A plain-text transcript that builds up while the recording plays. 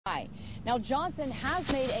Now, Johnson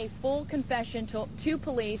has made a full confession to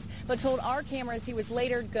police, but told our cameras he was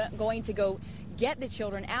later going to go get the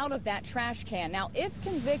children out of that trash can. Now, if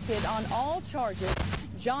convicted on all charges,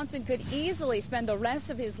 Johnson could easily spend the rest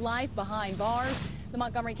of his life behind bars. The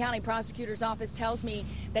Montgomery County Prosecutor's Office tells me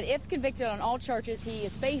that if convicted on all charges, he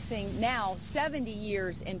is facing now 70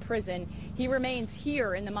 years in prison. He remains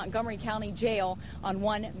here in the Montgomery County Jail on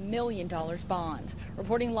 $1 million bond.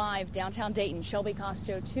 Reporting live downtown Dayton, Shelby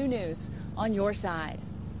Costo, 2 News on your side.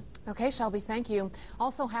 Okay, Shelby, thank you.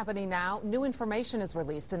 Also happening now, new information is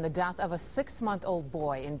released in the death of a 6-month-old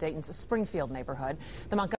boy in Dayton's Springfield neighborhood.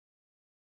 The